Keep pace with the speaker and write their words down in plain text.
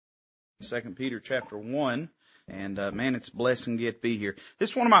2 Peter chapter 1, and man, it's a blessing to get to be here.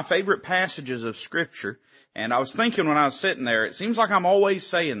 This is one of my favorite passages of Scripture, and I was thinking when I was sitting there, it seems like I'm always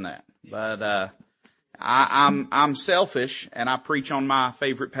saying that, but I'm selfish, and I preach on my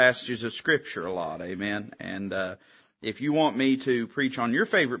favorite passages of Scripture a lot, amen. And if you want me to preach on your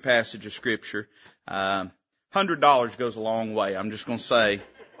favorite passage of Scripture, $100 goes a long way. I'm just going to say,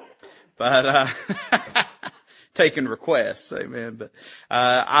 but taking requests, amen. But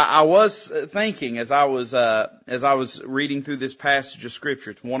I was thinking as I was reading through this passage of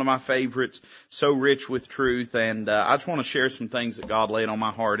Scripture, it's one of my favorites, so rich with truth, and I just want to share some things that God laid on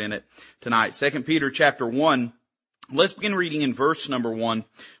my heart in it tonight. 2 Peter chapter 1. Let's begin reading in verse number 1.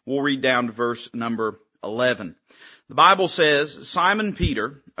 We'll read down to verse number 11. The Bible says, Simon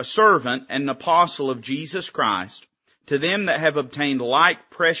Peter, a servant and an apostle of Jesus Christ, to them that have obtained like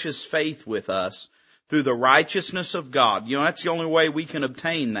precious faith with us, through the righteousness of God. You know, that's the only way we can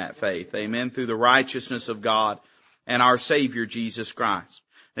obtain that faith. Amen. Through the righteousness of God and our Savior, Jesus Christ.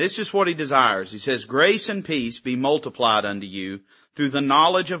 This is what He desires. He says, grace and peace be multiplied unto you through the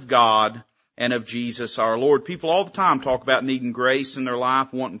knowledge of God and of Jesus our Lord. People all the time talk about needing grace in their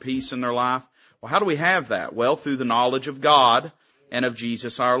life, wanting peace in their life. Well, how do we have that? Well, through the knowledge of God and of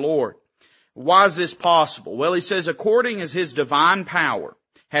Jesus our Lord. Why is this possible? Well, he says, according as His divine power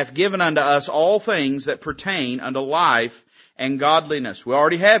hath given unto us all things that pertain unto life and godliness. We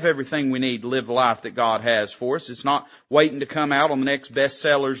already have everything we need to live the life that God has for us. It's not waiting to come out on the next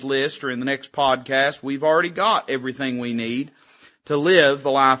bestsellers list or in the next podcast. We've already got everything we need to live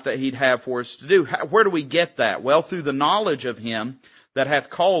the life that He'd have for us to do. Where do we get that? Well, through the knowledge of Him that hath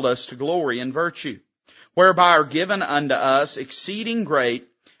called us to glory and virtue, whereby are given unto us exceeding great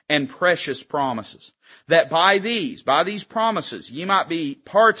and precious promises, that by these promises ye might be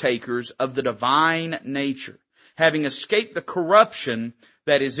partakers of the divine nature, having escaped the corruption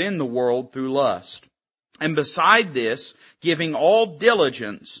that is in the world through lust. And beside this, giving all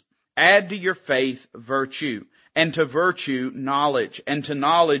diligence, add to your faith virtue, and to virtue knowledge, and to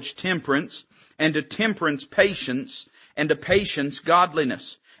knowledge temperance, and to temperance patience, and to patience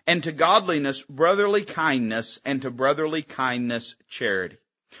godliness, and to godliness brotherly kindness, and to brotherly kindness charity.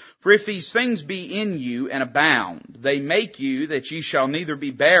 For if these things be in you and abound, they make you that ye shall neither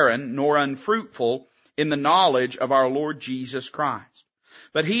be barren nor unfruitful in the knowledge of our Lord Jesus Christ.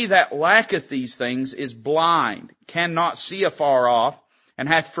 But he that lacketh these things is blind, cannot see afar off, and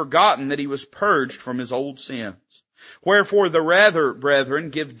hath forgotten that he was purged from his old sins. Wherefore the rather,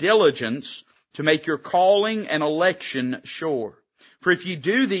 brethren, give diligence to make your calling and election sure. For if ye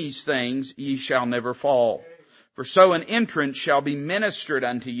do these things, ye shall never fall. For so an entrance shall be ministered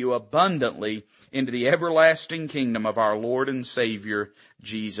unto you abundantly into the everlasting kingdom of our Lord and Savior,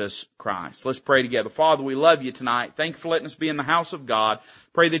 Jesus Christ. Let's pray together. Father, we love you tonight. Thank you for letting us be in the house of God.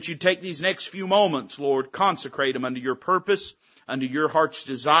 Pray that you take these next few moments, Lord, consecrate them unto your purpose, unto your heart's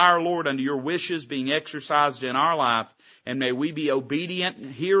desire, Lord, unto your wishes being exercised in our life. And may we be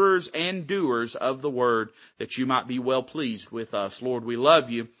obedient hearers and doers of the word, that you might be well pleased with us. Lord, we love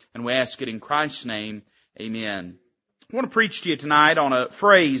you, and we ask it in Christ's name. Amen. I want to preach to you tonight on a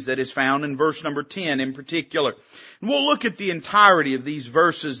phrase that is found in verse number 10 in particular. And we'll look at the entirety of these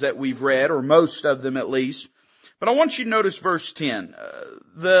verses that we've read, or most of them at least. But I want you to notice verse 10.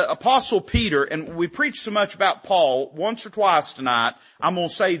 The Apostle Peter, and we preach so much about Paul, once or twice tonight, I'm going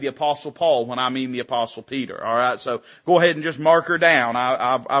to say the Apostle Paul when I mean the Apostle Peter. All right, so go ahead and just mark her down.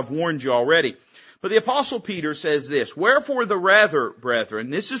 I've warned you already. But the Apostle Peter says this, wherefore the rather, brethren,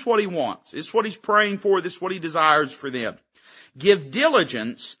 this is what he wants. This is what he's praying for. This is what he desires for them. Give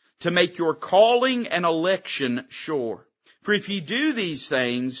diligence to make your calling and election sure. For if ye do these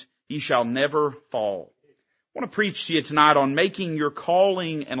things, ye shall never fall. I want to preach to you tonight on making your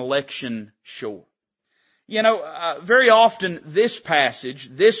calling and election sure. You know, very often this passage,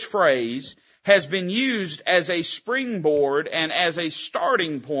 this phrase, has been used as a springboard and as a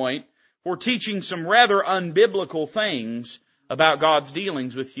starting point for teaching some rather unbiblical things about God's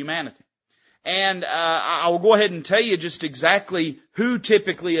dealings with humanity. And I will go ahead and tell you just exactly who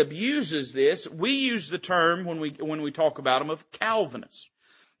typically abuses this. We use the term when we talk about them of Calvinists.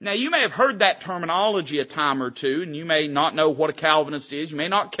 Now, you may have heard that terminology a time or two, and you may not know what a Calvinist is. You may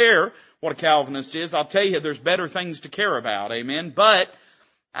not care what a Calvinist is. I'll tell you, there's better things to care about, amen. But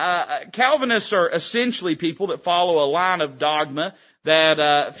Calvinists are essentially people that follow a line of dogma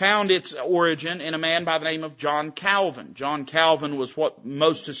that found its origin in a man by the name of John Calvin. John Calvin was what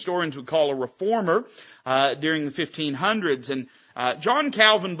most historians would call a reformer during the 1500s. And John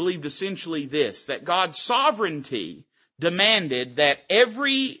Calvin believed essentially this, that God's sovereignty demanded that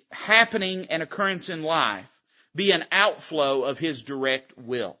every happening and occurrence in life be an outflow of His direct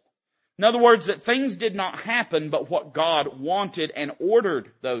will. In other words, that things did not happen but what God wanted and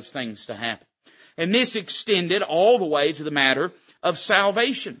ordered those things to happen. And this extended all the way to the matter of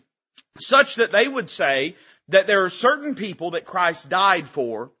salvation, such that they would say that there are certain people that Christ died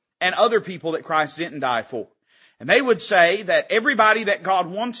for and other people that Christ didn't die for. And they would say that everybody that God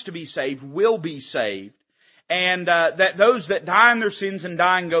wants to be saved will be saved, and that those that die in their sins and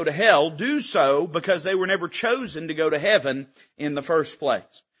die and go to hell do so because they were never chosen to go to heaven in the first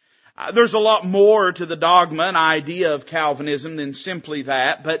place. There's a lot more to the dogma and idea of Calvinism than simply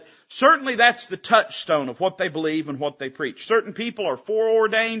that, but certainly that's the touchstone of what they believe and what they preach. Certain people are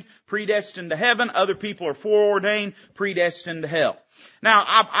foreordained, predestined to heaven. Other people are foreordained, predestined to hell. Now,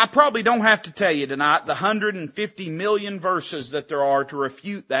 I probably don't have to tell you tonight the 150 million verses that there are to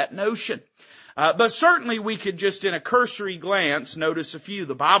refute that notion. But certainly we could just in a cursory glance notice a few.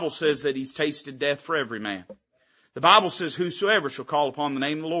 The Bible says that He's tasted death for every man. The Bible says, whosoever shall call upon the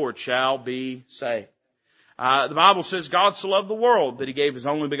name of the Lord shall be saved. The Bible says, God so loved the world that He gave His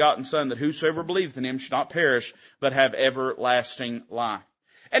only begotten Son, that whosoever believeth in Him should not perish, but have everlasting life.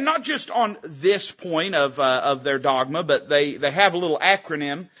 And not just on this point of their dogma, but they have a little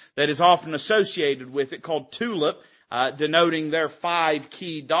acronym that is often associated with it called TULIP, denoting their 5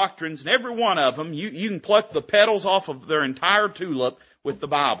 key doctrines. And every one of them, you can pluck the petals off of their entire tulip with the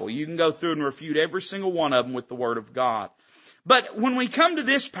Bible. You can go through and refute every single one of them with the Word of God. But when we come to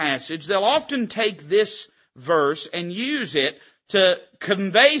this passage, they'll often take this verse and use it to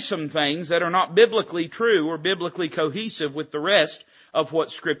convey some things that are not biblically true or biblically cohesive with the rest of what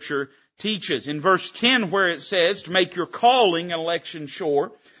Scripture teaches. In verse 10, where it says, to make your calling and election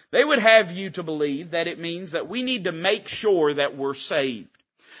sure, they would have you to believe that it means that we need to make sure that we're saved.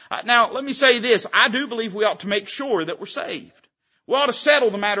 Now, let me say this. I do believe we ought to make sure that we're saved. We ought to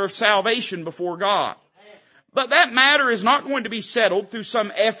settle the matter of salvation before God. But that matter is not going to be settled through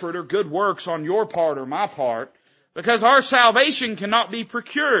some effort or good works on your part or my part, because our salvation cannot be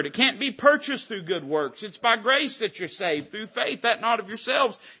procured. It can't be purchased through good works. It's by grace that you're saved, through faith, that not of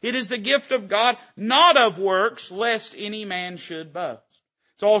yourselves. It is the gift of God, not of works, lest any man should boast.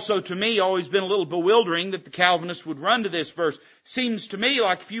 It's also, to me, always been a little bewildering that the Calvinists would run to this verse. Seems to me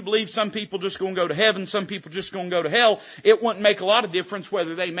like if you believe some people just going to go to heaven, some people just going to go to hell, it wouldn't make a lot of difference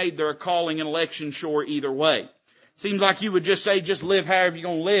whether they made their calling and election sure either way. Seems like you would just say, just live however you're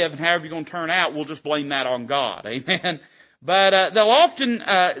going to live, and however you're going to turn out, we'll just blame that on God. Amen? But they'll often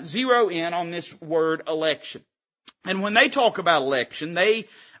zero in on this word election. And when they talk about election, they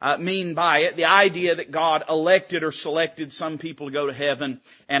mean by it the idea that God elected or selected some people to go to heaven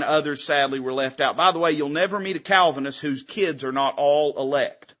and others sadly were left out. By the way, you'll never meet a Calvinist whose kids are not all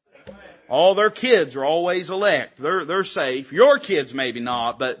elect. All their kids are always elect. They're safe. Your kids maybe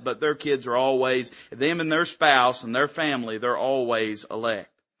not, but their kids are always, them and their spouse and their family, they're always elect.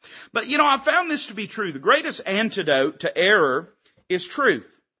 But I found this to be true. The greatest antidote to error is truth.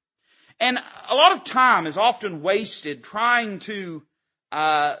 And a lot of time is often wasted trying to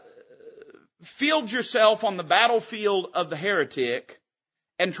field yourself on the battlefield of the heretic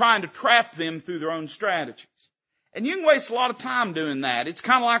and trying to trap them through their own strategies. And you can waste a lot of time doing that. It's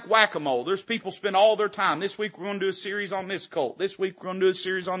kind of like whack-a-mole. There's people spend all their time. This week we're going to do a series on this cult. This week we're going to do a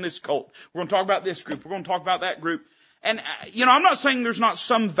series on this cult. We're going to talk about this group. We're going to talk about that group. And, I'm not saying there's not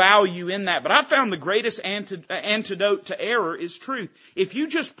some value in that, but I found the greatest antidote to error is truth. If you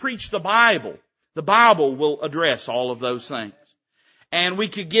just preach the Bible will address all of those things. And we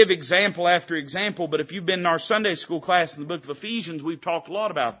could give example after example, but if you've been in our Sunday school class in the book of Ephesians, we've talked a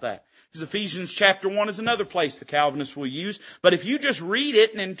lot about that. Because Ephesians chapter 1 is another place the Calvinists will use. But if you just read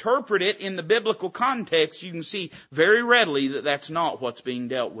it and interpret it in the biblical context, you can see very readily that that's not what's being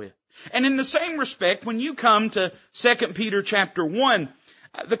dealt with. And in the same respect, when you come to 2 Peter chapter 1,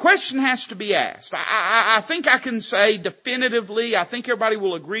 the question has to be asked. I think I can say definitively, I think everybody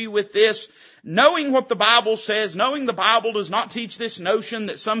will agree with this, knowing what the Bible says, knowing the Bible does not teach this notion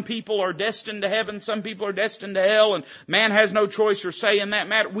that some people are destined to heaven, some people are destined to hell, and man has no choice or say in that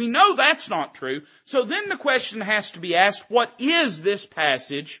matter. We know that's not true. So then the question has to be asked, what is this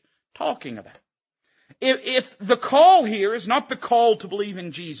passage talking about? If the call here is not the call to believe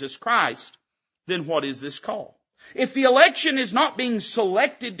in Jesus Christ, then what is this call? If the election is not being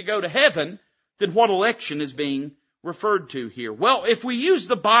selected to go to heaven, then what election is being referred to here? Well, if we use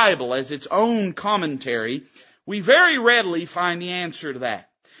the Bible as its own commentary, we very readily find the answer to that.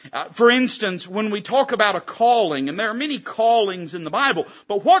 For instance, when we talk about a calling, and there are many callings in the Bible,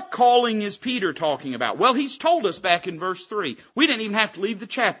 but what calling is Peter talking about? Well, he's told us back in verse 3. We didn't even have to leave the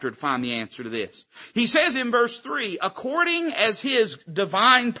chapter to find the answer to this. He says in verse 3, according as His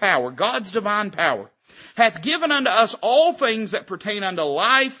divine power, God's divine power, hath given unto us all things that pertain unto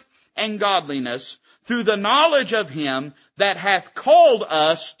life and godliness, through the knowledge of Him that hath called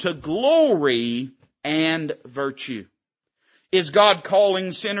us to glory and virtue. Is God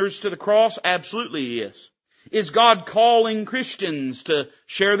calling sinners to the cross? Absolutely He is. Is God calling Christians to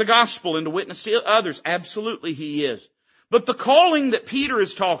share the gospel and to witness to others? Absolutely He is. But the calling that Peter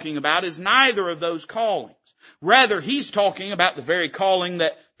is talking about is neither of those callings. Rather, he's talking about the very calling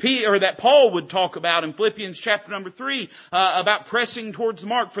that Paul would talk about in Philippians chapter number 3, about pressing towards the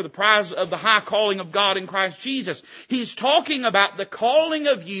mark for the prize of the high calling of God in Christ Jesus. He's talking about the calling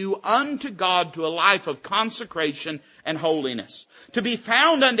of you unto God to a life of consecration and holiness, to be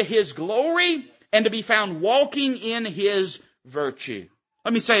found unto His glory and to be found walking in His virtue.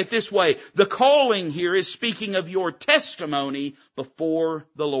 Let me say it this way. The calling here is speaking of your testimony before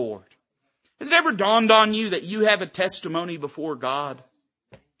the Lord. Has it ever dawned on you that you have a testimony before God?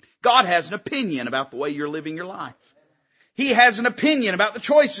 God has an opinion about the way you're living your life. He has an opinion about the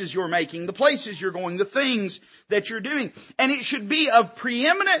choices you're making, the places you're going, the things that you're doing. And it should be of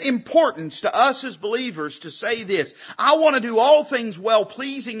preeminent importance to us as believers to say this: I want to do all things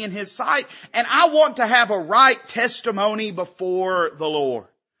well-pleasing in His sight, and I want to have a right testimony before the Lord.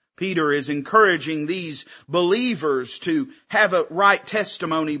 Peter is encouraging these believers to have a right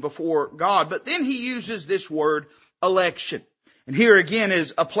testimony before God. But then he uses this word, election. And here again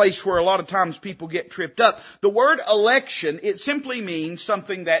is a place where a lot of times people get tripped up. The word election, it simply means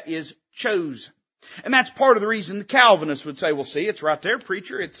something that is chosen. And that's part of the reason the Calvinists would say, well, see, it's right there,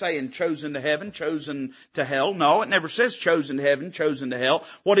 preacher. It's saying chosen to heaven, chosen to hell. No, it never says chosen to heaven, chosen to hell.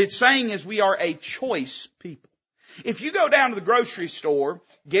 What it's saying is we are a choice people. If you go down to the grocery store,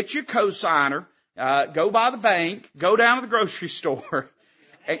 get your cosigner, go by the bank, go down to the grocery store,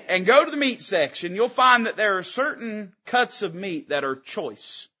 and go to the meat section, you'll find that there are certain cuts of meat that are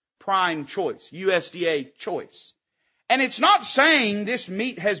choice, prime choice, USDA choice. And it's not saying this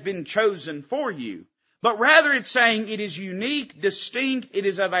meat has been chosen for you, but rather it's saying it is unique, distinct, it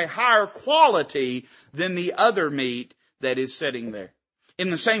is of a higher quality than the other meat that is sitting there. In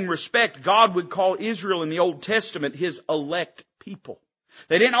the same respect, God would call Israel in the Old Testament His elect people.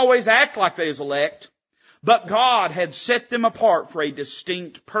 They didn't always act like they was elect, but God had set them apart for a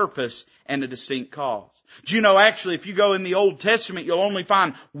distinct purpose and a distinct cause. Do you know, actually, if you go in the Old Testament, you'll only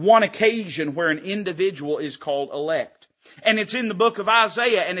find one occasion where an individual is called elect. And it's in the book of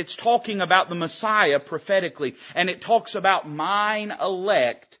Isaiah, and it's talking about the Messiah prophetically. And it talks about mine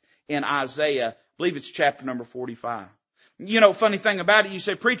elect in Isaiah. I believe it's chapter number 45. You know, funny thing about it, you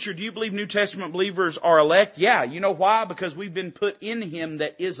say, preacher, do you believe New Testament believers are elect? Yeah. You know why? Because we've been put in Him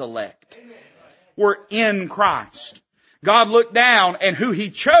that is elect. We're in Christ. God looked down, and who He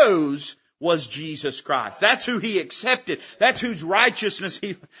chose was Jesus Christ. That's who He accepted. That's whose righteousness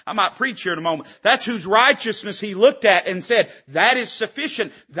I might preach here in a moment. That's whose righteousness He looked at and said, that is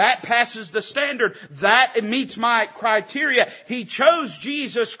sufficient. That passes the standard. That meets my criteria. He chose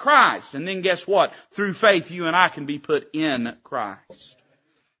Jesus Christ. And then guess what? Through faith, you and I can be put in Christ.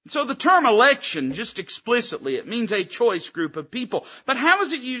 So the term election, just explicitly, it means a choice group of people. But how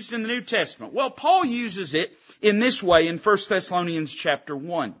is it used in the New Testament? Well, Paul uses it in this way in 1 Thessalonians chapter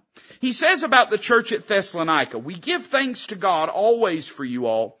 1. He says about the church at Thessalonica, we give thanks to God always for you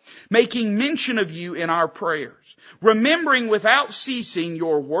all, making mention of you in our prayers, remembering without ceasing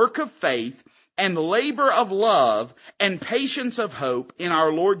your work of faith and labor of love and patience of hope in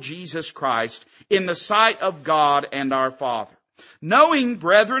our Lord Jesus Christ in the sight of God and our Father. Knowing,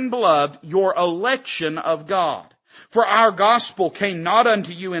 brethren beloved, your election of God. For our gospel came not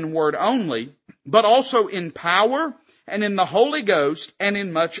unto you in word only, but also in power and in the Holy Ghost and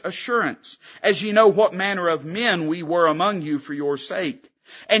in much assurance, as ye know what manner of men we were among you for your sake.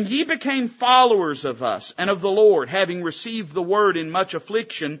 And ye became followers of us and of the Lord, having received the word in much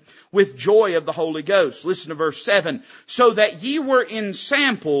affliction with joy of the Holy Ghost. Listen to verse 7. So that ye were in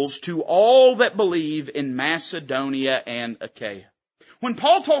samples to all that believe in Macedonia and Achaia. When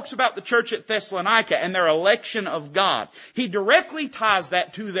Paul talks about the church at Thessalonica and their election of God, he directly ties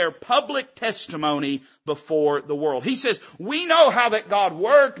that to their public testimony before the world. He says, we know how that God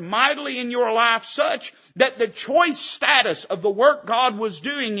worked mightily in your life such that the choice status of the work God was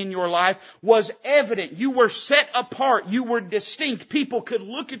doing in your life was evident. You were set apart. You were distinct. People could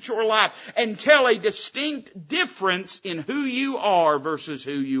look at your life and tell a distinct difference in who you are versus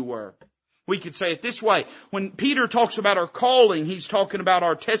who you were. We could say it this way. When Peter talks about our calling, he's talking about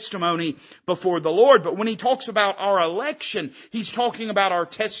our testimony before the Lord. But when he talks about our election, he's talking about our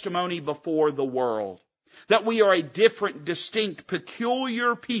testimony before the world. That we are a different, distinct,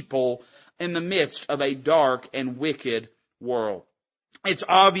 peculiar people in the midst of a dark and wicked world. It's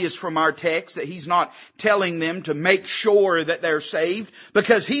obvious from our text that he's not telling them to make sure that they're saved,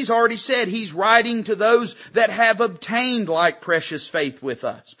 because he's already said he's writing to those that have obtained like precious faith with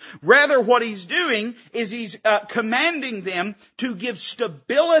us. Rather, what he's doing is he's commanding them to give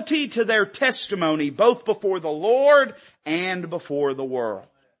stability to their testimony, both before the Lord and before the world.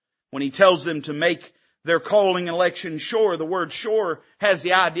 When he tells them to make their calling and election sure, the word sure has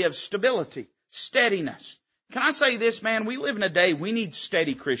the idea of stability, steadiness. Can I say this, man? We live in a day we need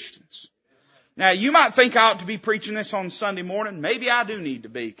steady Christians. Now, you might think I ought to be preaching this on Sunday morning. Maybe I do need to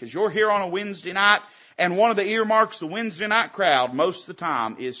be, because you're here on a Wednesday night, and one of the earmarks of the Wednesday night crowd most of the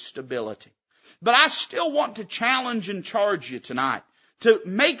time is stability. But I still want to challenge and charge you tonight to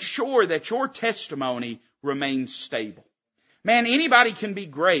make sure that your testimony remains stable. Man, anybody can be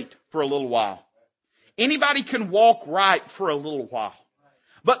great for a little while. Anybody can walk right for a little while.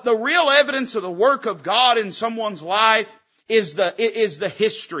 But the real evidence of the work of God in someone's life is the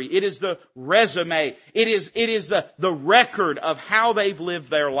history. It is the resume. It is the record of how they've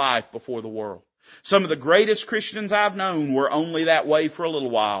lived their life before the world. Some of the greatest Christians I've known were only that way for a little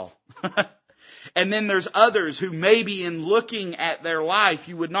while. And then there's others who maybe in looking at their life,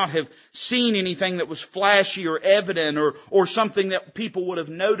 you would not have seen anything that was flashy or evident or something that people would have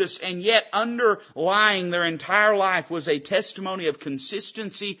noticed. And yet underlying their entire life was a testimony of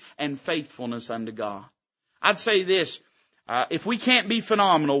consistency and faithfulness unto God. I'd say this, if we can't be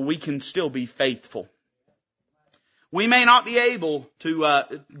phenomenal, we can still be faithful. We may not be able to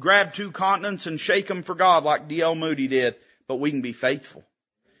grab two continents and shake them for God like D.L. Moody did, but we can be faithful.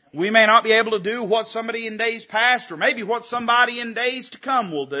 We may not be able to do what somebody in days past or maybe what somebody in days to come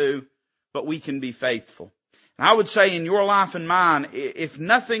will do, but we can be faithful. And I would say in your life and mine, if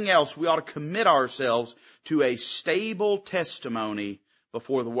nothing else, we ought to commit ourselves to a stable testimony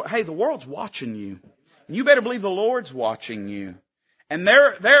before the world. Hey, the world's watching you. And you better believe the Lord's watching you. And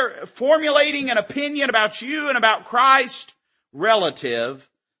they're formulating an opinion about you and about Christ relative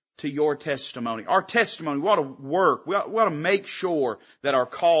to your testimony. Our testimony, we ought to work. We ought to make sure that our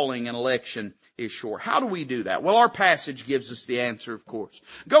calling and election is sure. How do we do that? Well, our passage gives us the answer, of course.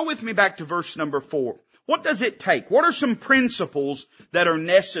 Go with me back to verse number 4. What does it take? What are some principles that are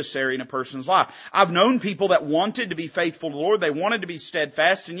necessary in a person's life? I've known people that wanted to be faithful to the Lord. They wanted to be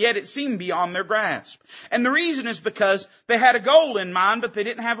steadfast, and yet it seemed beyond their grasp. And the reason is because they had a goal in mind, but they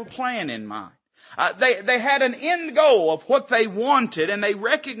didn't have a plan in mind. They had an end goal of what they wanted, and they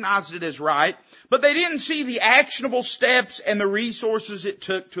recognized it as right, but they didn't see the actionable steps and the resources it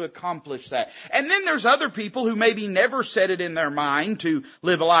took to accomplish that. And then there's other people who maybe never set it in their mind to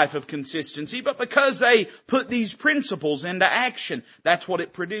live a life of consistency, but because they put these principles into action, that's what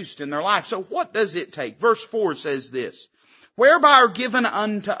it produced in their life. So what does it take? Verse 4 says this, whereby are given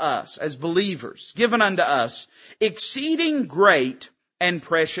unto us, as believers, given unto us, exceeding great and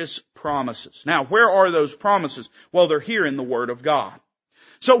precious promises. Now, where are those promises? Well, they're here in the Word of God.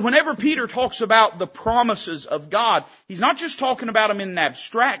 So whenever Peter talks about the promises of God, he's not just talking about them in an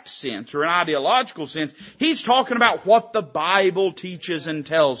abstract sense or an ideological sense. He's talking about what the Bible teaches and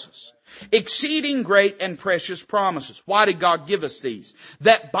tells us. Exceeding great and precious promises. Why did God give us these?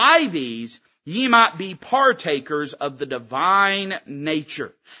 That by these ye might be partakers of the divine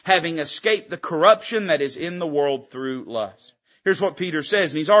nature, having escaped the corruption that is in the world through lust. Here's what Peter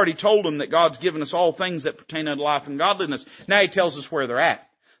says, and he's already told them that God's given us all things that pertain unto life and godliness. Now he tells us where they're at.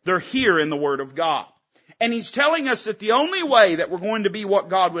 They're here in the Word of God. And he's telling us that the only way that we're going to be what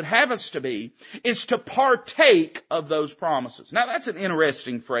God would have us to be is to partake of those promises. Now that's an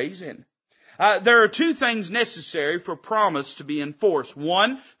interesting phrase, isn't it? There are two things necessary for promise to be enforced.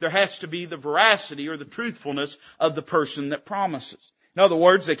 One, there has to be the veracity or the truthfulness of the person that promises. In other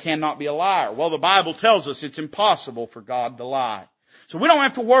words, they cannot be a liar. Well, the Bible tells us it's impossible for God to lie. So we don't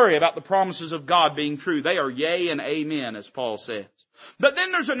have to worry about the promises of God being true. They are yea and amen, as Paul says. But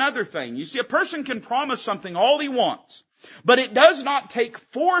then there's another thing. You see, a person can promise something all he wants, but it does not take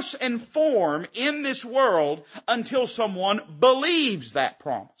force and form in this world until someone believes that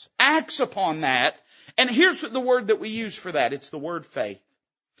promise, acts upon that. And here's the word that we use for that. It's the word faith.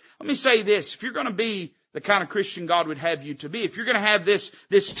 Let me say this. If you're going to be the kind of Christian God would have you to be, if you're going to have this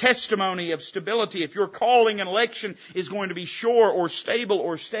testimony of stability, if your calling and election is going to be sure or stable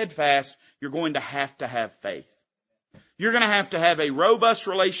or steadfast, you're going to have faith. You're going to have a robust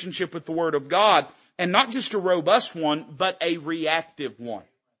relationship with the Word of God, and not just a robust one, but a reactive one.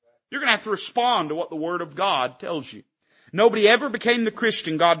 You're going to have to respond to what the Word of God tells you. Nobody ever became the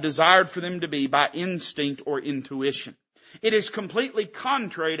Christian God desired for them to be by instinct or intuition. It is completely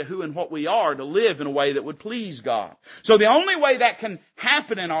contrary to who and what we are to live in a way that would please God. So the only way that can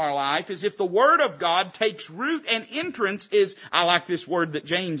happen in our life is if the Word of God takes root and entrance is, I like this word that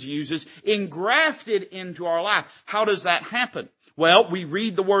James uses, engrafted into our life. How does that happen? Well, we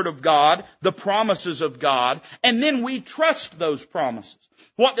read the Word of God, the promises of God, and then we trust those promises.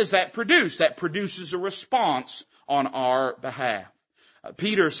 What does that produce? That produces a response on our behalf.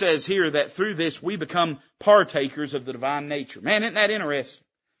 Peter says here that through this we become partakers of the divine nature. Man, isn't that interesting?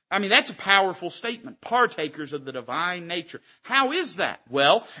 I mean, that's a powerful statement. Partakers of the divine nature. How is that?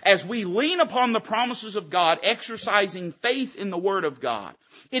 Well, as we lean upon the promises of God, exercising faith in the Word of God,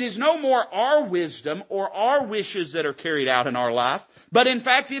 it is no more our wisdom or our wishes that are carried out in our life, but in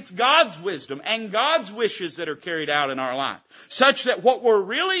fact it's God's wisdom and God's wishes that are carried out in our life. Such that what we're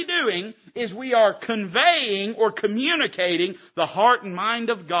really doing is we are conveying or communicating the heart and mind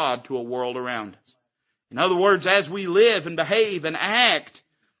of God to a world around us. In other words, as we live and behave and act,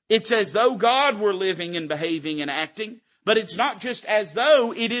 it's as though God were living and behaving and acting, but it's not just as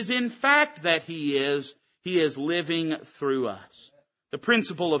though, it is in fact that He is living through us. The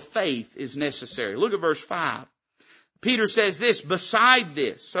principle of faith is necessary. Look at verse 5. Peter says this, beside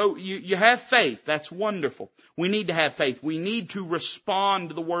this. So you have faith. That's wonderful. We need to have faith. We need to respond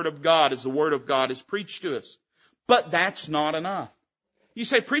to the Word of God as the Word of God is preached to us. But that's not enough. You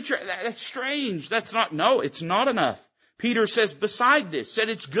say, preacher, that's strange. No, it's not enough. Peter says, beside this, said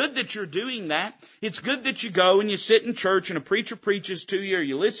it's good that you're doing that. It's good that you go and you sit in church and a preacher preaches to you, or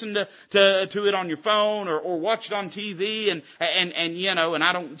you listen to it on your phone or watch it on TV and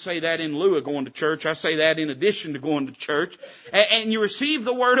I don't say that in lieu of going to church. I say that in addition to going to church. And you receive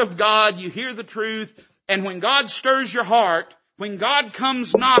the Word of God, you hear the truth, and when God stirs your heart, when God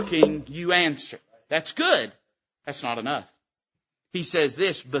comes knocking, you answer. That's good. That's not enough. He says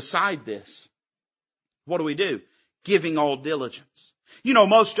this, beside this. What do? Giving all diligence. You know,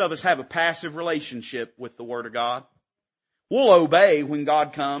 most of us have a passive relationship with the Word of God. We'll obey when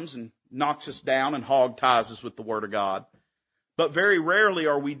God comes and knocks us down and hog ties us with the Word of God. But very rarely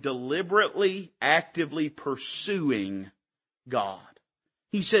are we deliberately, actively pursuing God.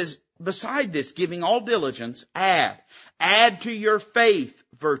 He says, beside this, giving all diligence, add to your faith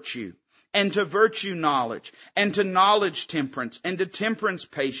virtue. And to virtue knowledge, and to knowledge temperance, and to temperance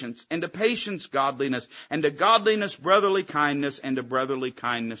patience, and to patience godliness, and to godliness brotherly kindness, and to brotherly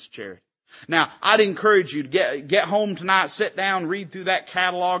kindness charity. Now, I'd encourage you to get home tonight, sit down, read through that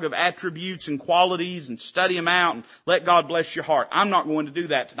catalog of attributes and qualities, and study them out, and let God bless your heart. I'm not going to do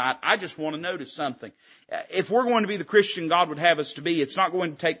that tonight. I just want to notice something. If we're going to be the Christian God would have us to be, it's not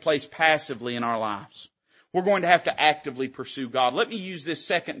going to take place passively in our lives. We're going to have to actively pursue God. Let me use this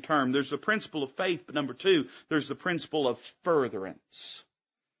second term. There's the principle of faith, but number 2, there's the principle of furtherance.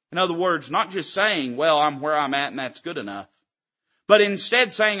 In other words, not just saying, well, I'm where I'm at and that's good enough, but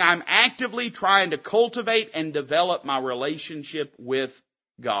instead saying I'm actively trying to cultivate and develop my relationship with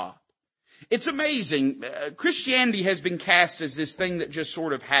God. It's amazing. Christianity has been cast as this thing that just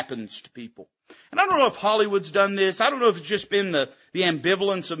sort of happens to people. And I don't know if Hollywood's done this. I don't know if it's just been the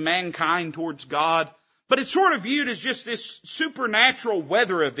ambivalence of mankind towards God. But it's sort of viewed as just this supernatural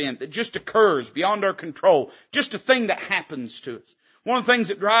weather event that just occurs beyond our control. Just a thing that happens to us. One of the things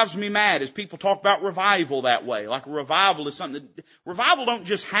that drives me mad is people talk about revival that way. Like a revival is something that, revival don't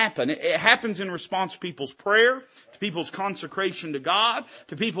just happen. It happens in response to people's prayer, to people's consecration to God,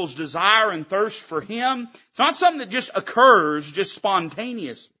 to people's desire and thirst for Him. It's not something that just occurs just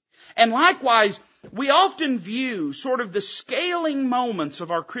spontaneously. And likewise, we often view sort of the scaling moments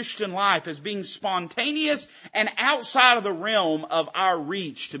of our Christian life as being spontaneous and outside of the realm of our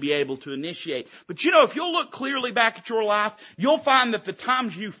reach to be able to initiate. But you know, if you'll look clearly back at your life, you'll find that the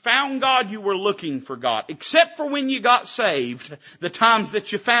times you found God, you were looking for God. Except for when you got saved, the times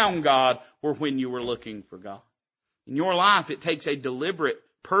that you found God were when you were looking for God. In your life, it takes a deliberate,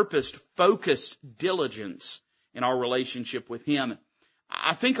 purposed, focused diligence in our relationship with Him.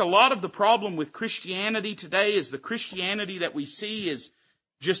 I think a lot of the problem with Christianity today is the Christianity that we see is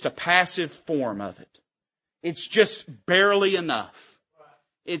just a passive form of it. It's just barely enough.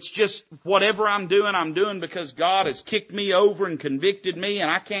 It's just whatever I'm doing because God has kicked me over and convicted me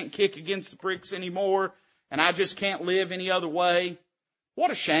and I can't kick against the pricks anymore and I just can't live any other way. What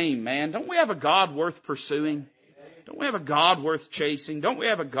a shame, man. Don't we have a God worth pursuing? Don't we have a God worth chasing? Don't we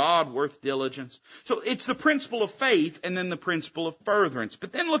have a God worth diligence? So it's the principle of faith and then the principle of furtherance.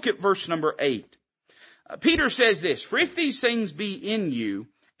 But then look at verse number 8. Peter says this, for if these things be in you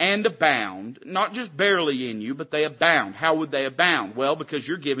and abound, not just barely in you, but they abound. How would they abound? Well, because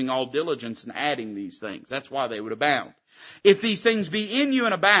you're giving all diligence and adding these things. That's why they would abound. If these things be in you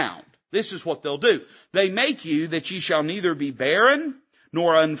and abound, This is what they'll do. They make you that ye shall neither be barren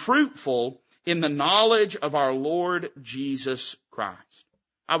nor unfruitful in the knowledge of our Lord Jesus Christ.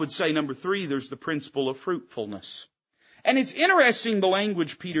 I would say number 3, there's the principle of fruitfulness. And it's interesting the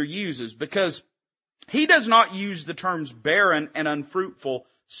language Peter uses, because he does not use the terms barren and unfruitful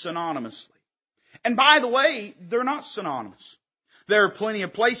synonymously. And by the way, they're not synonymous. There are plenty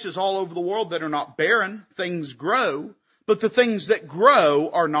of places all over the world that are not barren. Things grow, but the things that grow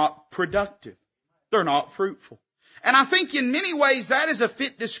are not productive. They're not fruitful. And I think in many ways that is a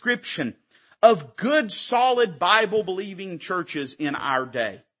fit description of good, solid, Bible-believing churches in our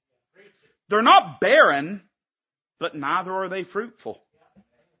day. They're not barren, but neither are they fruitful.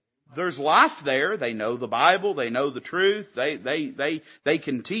 There's life there. They know the Bible. They know the truth. They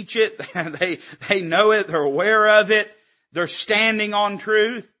can teach it. They know it. They're aware of it. They're standing on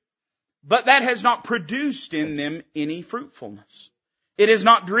truth. But that has not produced in them any fruitfulness. It has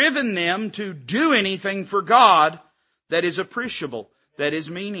not driven them to do anything for God that is appreciable, that is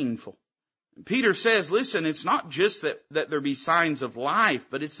meaningful. Peter says, listen, it's not just that there be signs of life,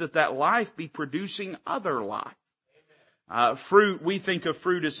 but it's that life be producing other life. Fruit, we think of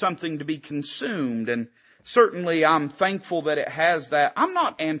fruit as something to be consumed, and certainly I'm thankful that it has that. I'm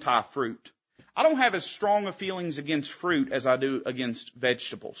not anti-fruit. I don't have as strong of feelings against fruit as I do against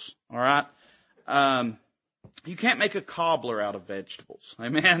vegetables. All right? You can't make a cobbler out of vegetables.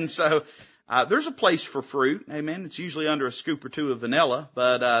 Amen? So, there's a place for fruit. Amen? It's usually under a scoop or two of vanilla,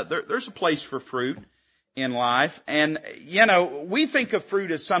 but there's a place for fruit in life. And, we think of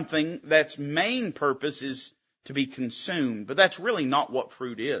fruit as something that's main purpose is to be consumed, but that's really not what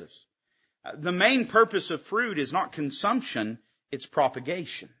fruit is. The main purpose of fruit is not consumption, it's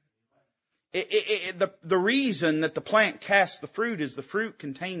propagation. The reason that the plant casts the fruit is the fruit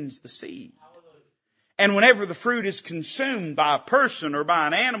contains the seed. And whenever the fruit is consumed by a person or by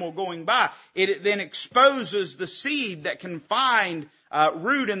an animal going by, it then exposes the seed that can find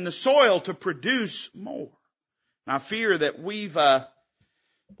root in the soil to produce more. And I fear that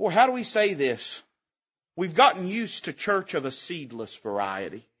how do we say this? We've gotten used to church of a seedless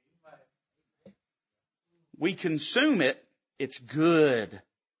variety. We consume it, it's good,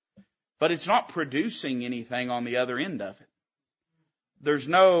 but it's not producing anything on the other end of it. There's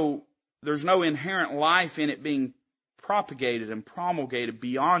no inherent life in it being propagated and promulgated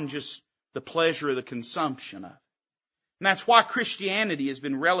beyond just the pleasure of the consumption of it. And that's why Christianity has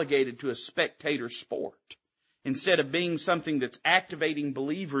been relegated to a spectator sport, instead of being something that's activating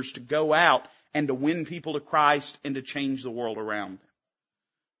believers to go out and to win people to Christ and to change the world around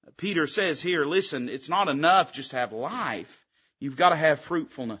them. Peter says here, listen, it's not enough just to have life. You've got to have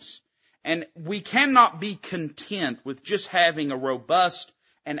fruitfulness. And we cannot be content with just having a robust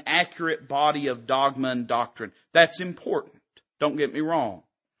and accurate body of dogma and doctrine. That's important. Don't get me wrong.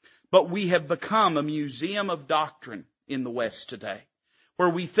 But we have become a museum of doctrine in the West today, where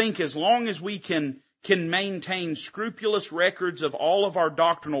we think as long as we can maintain scrupulous records of all of our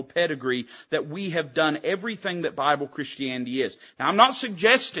doctrinal pedigree, that we have done everything that Bible Christianity is. Now, I'm not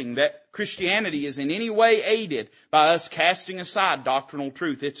suggesting that Christianity is in any way aided by us casting aside doctrinal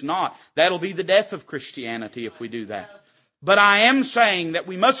truth. It's not. That'll be the death of Christianity if we do that. But I am saying that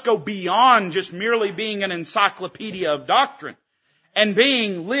we must go beyond just merely being an encyclopedia of doctrine and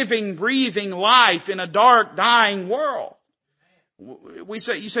being living, breathing life in a dark, dying world. You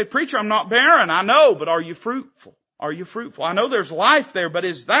say, preacher, I'm not barren. I know, but are you fruitful? Are you fruitful? I know there's life there, but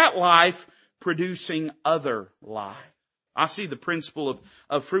is that life producing other life? I see the principle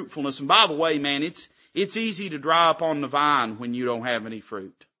of fruitfulness. And by the way, man, it's easy to dry up on the vine when you don't have any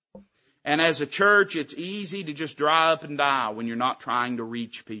fruit. And as a church, it's easy to just dry up and die when you're not trying to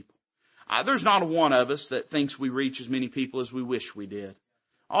reach people. There's not a one of us that thinks we reach as many people as we wish we did.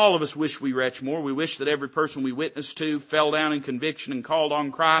 All of us wish we reached more. We wish that every person we witnessed to fell down in conviction and called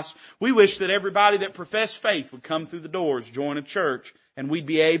on Christ. We wish that everybody that professed faith would come through the doors, join a church, and we'd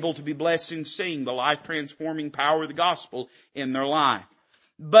be able to be blessed in seeing the life-transforming power of the gospel in their life.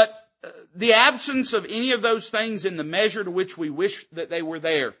 But the absence of any of those things in the measure to which we wish that they were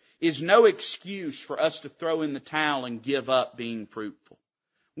there is no excuse for us to throw in the towel and give up being fruitful.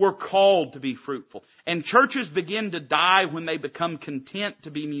 We're called to be fruitful. And churches begin to die when they become content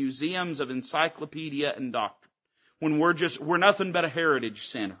to be museums of encyclopedia and doctrine. When we're nothing but a heritage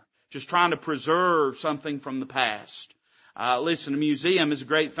center, just trying to preserve something from the past. Listen, a museum is a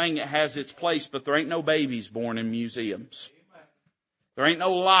great thing. It has its place, but there ain't no babies born in museums. There ain't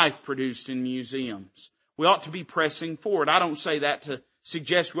no life produced in museums. We ought to be pressing forward. I don't say that to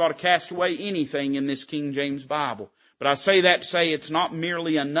suggest we ought to cast away anything in this King James Bible. But I say that to say it's not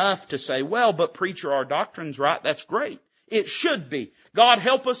merely enough to say, well, but preacher, our doctrine's right. That's great. It should be. God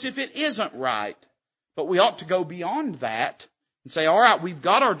help us if it isn't right. But we ought to go beyond that and say, all right, we've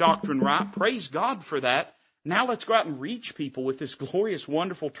got our doctrine right. Praise God for that. Now let's go out and reach people with this glorious,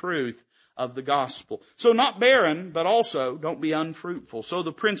 wonderful truth of the gospel. So not barren, but also don't be unfruitful. So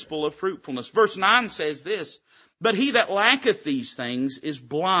the principle of fruitfulness. Verse 9 says this, but he that lacketh these things is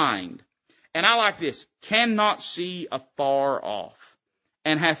blind. And I like this, cannot see afar off,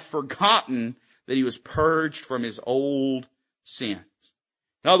 and hath forgotten that he was purged from his old sins.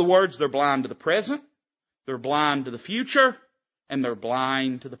 In other words, they're blind to the present, they're blind to the future, and they're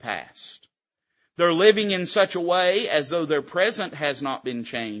blind to the past. They're living in such a way as though their present has not been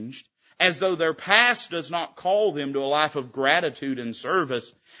changed, as though their past does not call them to a life of gratitude and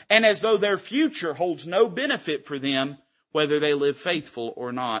service, and as though their future holds no benefit for them, whether they live faithful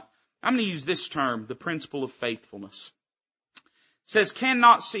or not. I'm going to use this term, the principle of faithfulness. It says,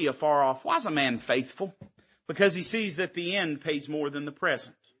 cannot see afar off. Why is a man faithful? Because he sees that the end pays more than the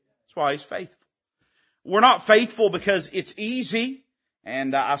present. That's why he's faithful. We're not faithful because it's easy.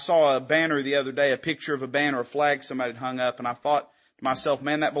 And I saw a banner the other day, a picture of a banner, a flag somebody had hung up, and I thought to myself,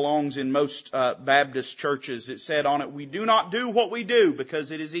 man, that belongs in most Baptist churches. It said on it, we do not do what we do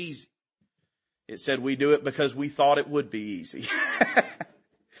because it is easy. It said we do it because we thought it would be easy.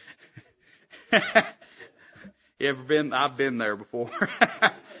 You ever been? I've been there before.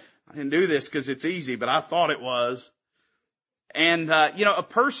 I didn't do this because it's easy, but I thought it was. And, a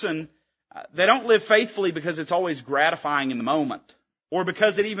person, they don't live faithfully because it's always gratifying in the moment, or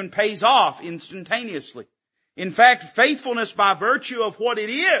because it even pays off instantaneously. In fact, faithfulness by virtue of what it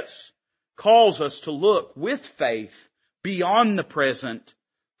is calls us to look with faith beyond the present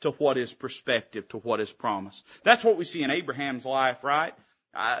to what is prospective, to what is promised. That's what we see in Abraham's life, right?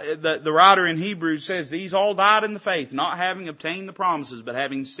 The writer in Hebrews says, these all died in the faith, not having obtained the promises, but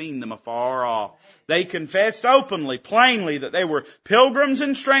having seen them afar off. They confessed openly, plainly, that they were pilgrims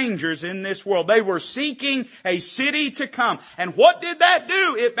and strangers in this world. They were seeking a city to come. And what did that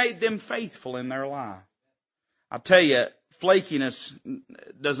do? It made them faithful in their life. I'll tell you, flakiness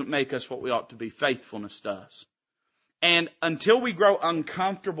doesn't make us what we ought to be. Faithfulness does. And until we grow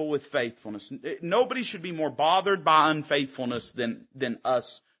uncomfortable with faithfulness, nobody should be more bothered by unfaithfulness than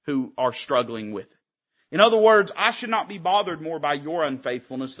us who are struggling with it. In other words, I should not be bothered more by your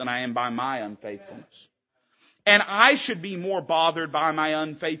unfaithfulness than I am by my unfaithfulness. And I should be more bothered by my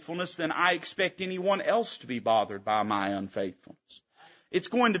unfaithfulness than I expect anyone else to be bothered by my unfaithfulness. It's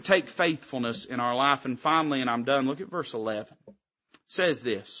going to take faithfulness in our life. And finally, and I'm done, look at verse 11. It says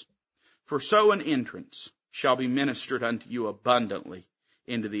this, for so an entrance shall be ministered unto you abundantly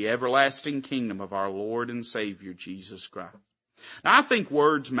into the everlasting kingdom of our Lord and Savior, Jesus Christ. Now, I think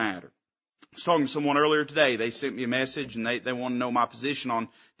words matter. I was talking to someone earlier today. They sent me a message and they want to know my position on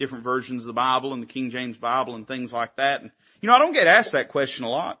different versions of the Bible and the King James Bible and things like that. And, I don't get asked that question a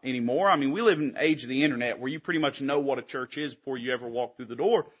lot anymore. I mean, we live in the age of the internet where you pretty much know what a church is before you ever walk through the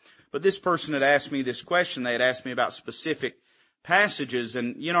door. But this person had asked me this question. They had asked me about specific passages.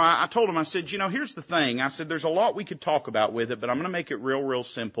 And, I told them, I said, here's the thing. I said, there's a lot we could talk about with it, but I'm going to make it real, real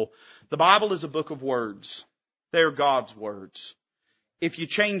simple. The Bible is a book of words. They're God's words. If you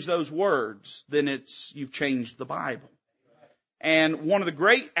change those words, then you've changed the Bible. And one of the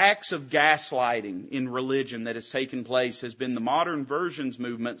great acts of gaslighting in religion that has taken place has been the modern versions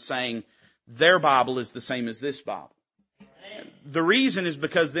movement saying their Bible is the same as this Bible. The reason is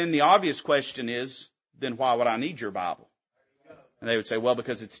because then the obvious question is, then why would I need your Bible? And they would say, well,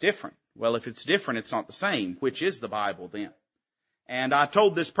 because it's different. Well, if it's different, it's not the same. Which is the Bible then? And I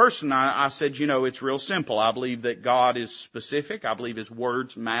told this person, I said, it's real simple. I believe that God is specific. I believe His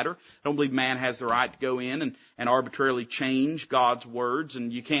words matter. I don't believe man has the right to go in and arbitrarily change God's words.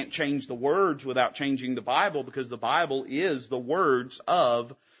 And you can't change the words without changing the Bible, because the Bible is the words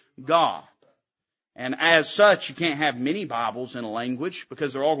of God. And as such, you can't have many Bibles in a language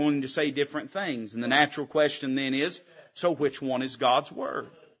because they're all going to say different things. And the natural question then is, so which one is God's Word?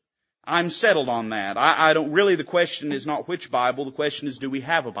 I'm settled on that. The question is not which Bible. The question is, do we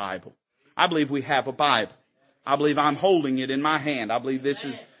have a Bible? I believe we have a Bible. I believe I'm holding it in my hand. I believe this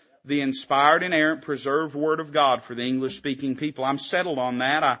is the inspired, inerrant, preserved Word of God for the English-speaking people. I'm settled on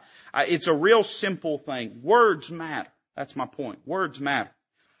that. It's a real simple thing. Words matter. That's my point. Words matter.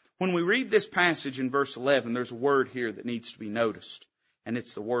 When we read this passage in verse 11, there's a word here that needs to be noticed, and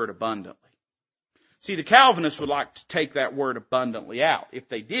it's the word abundantly. See, the Calvinists would like to take that word abundantly out. If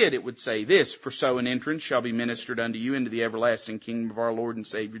they did, it would say this, for so an entrance shall be ministered unto you into the everlasting kingdom of our Lord and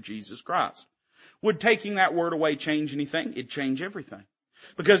Savior Jesus Christ. Would taking that word away change anything? It'd change everything.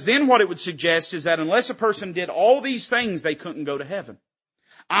 Because then what it would suggest is that unless a person did all these things, they couldn't go to heaven.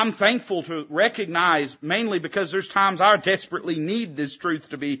 I'm thankful to recognize, mainly because there's times I desperately need this truth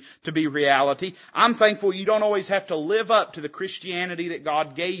to be reality. I'm thankful you don't always have to live up to the Christianity that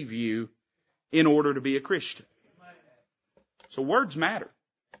God gave you in order to be a Christian. So words matter.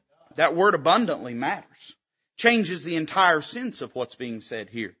 That word abundantly matters. Changes the entire sense of what's being said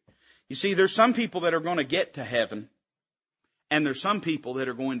here. You see, there's some people that are going to get to heaven, and there's some people that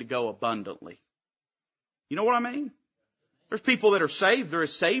are going to go abundantly. You know what I mean? There's people that are saved. They're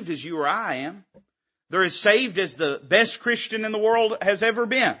as saved as you or I am. They're as saved as the best Christian in the world has ever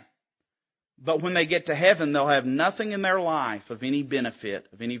been. But when they get to heaven, they'll have nothing in their life of any benefit,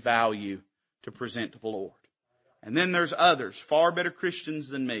 of any value to present to the Lord. And then there's others, far better Christians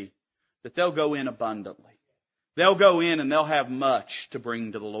than me, that they'll go in abundantly. They'll go in and they'll have much to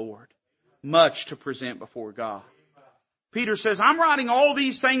bring to the Lord. Much to present before God. Peter says, I'm writing all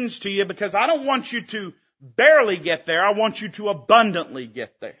these things to you because I don't want you to barely get there. I want you to abundantly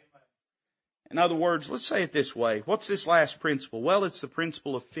get there. In other words, let's say it this way. What's this last principle? Well, it's the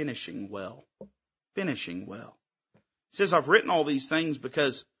principle of finishing well. Finishing well. It says, I've written all these things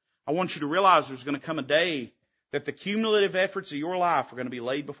because I want you to realize there's going to come a day that the cumulative efforts of your life are going to be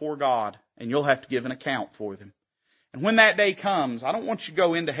laid before God, and you'll have to give an account for them. And when that day comes, I don't want you to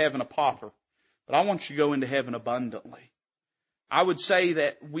go into heaven a pauper, but I want you to go into heaven abundantly. I would say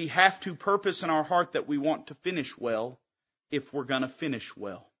that we have to purpose in our heart that we want to finish well if we're going to finish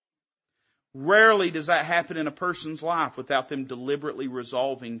well. Rarely does that happen in a person's life without them deliberately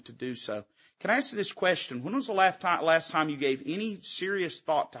resolving to do so. Can I ask you this question? When was the last time you gave any serious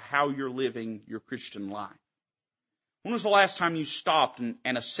thought to how you're living your Christian life? When was the last time you stopped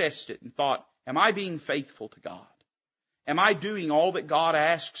and assessed it and thought, am I being faithful to God? Am I doing all that God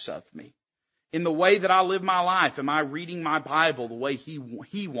asks of me? In the way that I live my life, am I reading my Bible the way He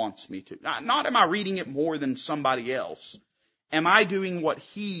wants me to? Not am I reading it more than somebody else. Am I doing what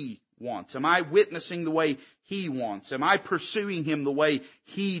He wants? Am I witnessing the way He wants? Am I pursuing Him the way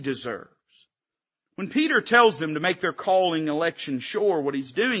He deserves? When Peter tells them to make their calling election sure, what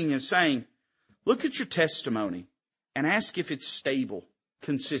he's doing is saying, look at your testimony and ask if it's stable,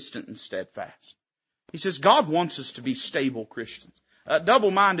 consistent, and steadfast. He says God wants us to be stable Christians. A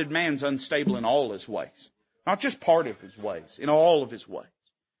double-minded man's unstable in all his ways. Not just part of his ways, in all of his ways.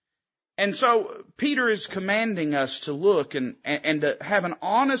 And so Peter is commanding us to look and to have an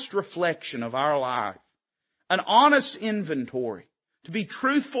honest reflection of our life. An honest inventory. To be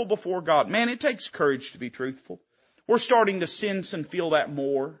truthful before God. Man, it takes courage to be truthful. We're starting to sense and feel that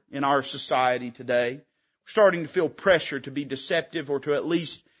more in our society today. We're starting to feel pressure to be deceptive or to at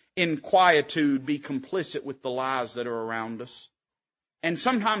least in quietude be complicit with the lies that are around us. And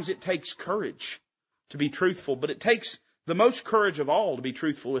sometimes it takes courage to be truthful, but it takes the most courage of all to be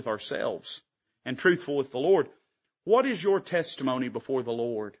truthful with ourselves and truthful with the Lord. What is your testimony before the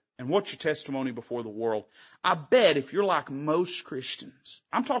Lord? And what's your testimony before the world? I bet if you're like most Christians,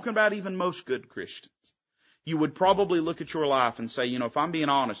 I'm talking about even most good Christians, you would probably look at your life and say, if I'm being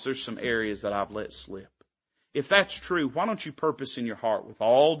honest, there's some areas that I've let slip. If that's true, why don't you purpose in your heart with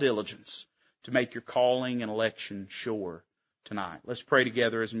all diligence to make your calling and election sure tonight? Let's pray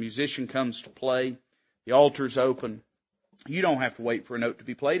together as a musician comes to play. The altar's open. You don't have to wait for a note to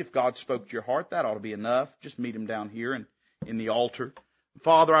be played. If God spoke to your heart, that ought to be enough. Just meet Him down here and in the altar.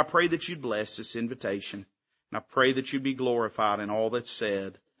 Father, I pray that You'd bless this invitation. And I pray that You'd be glorified in all that's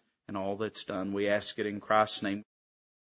said and all that's done. We ask it in Christ's name.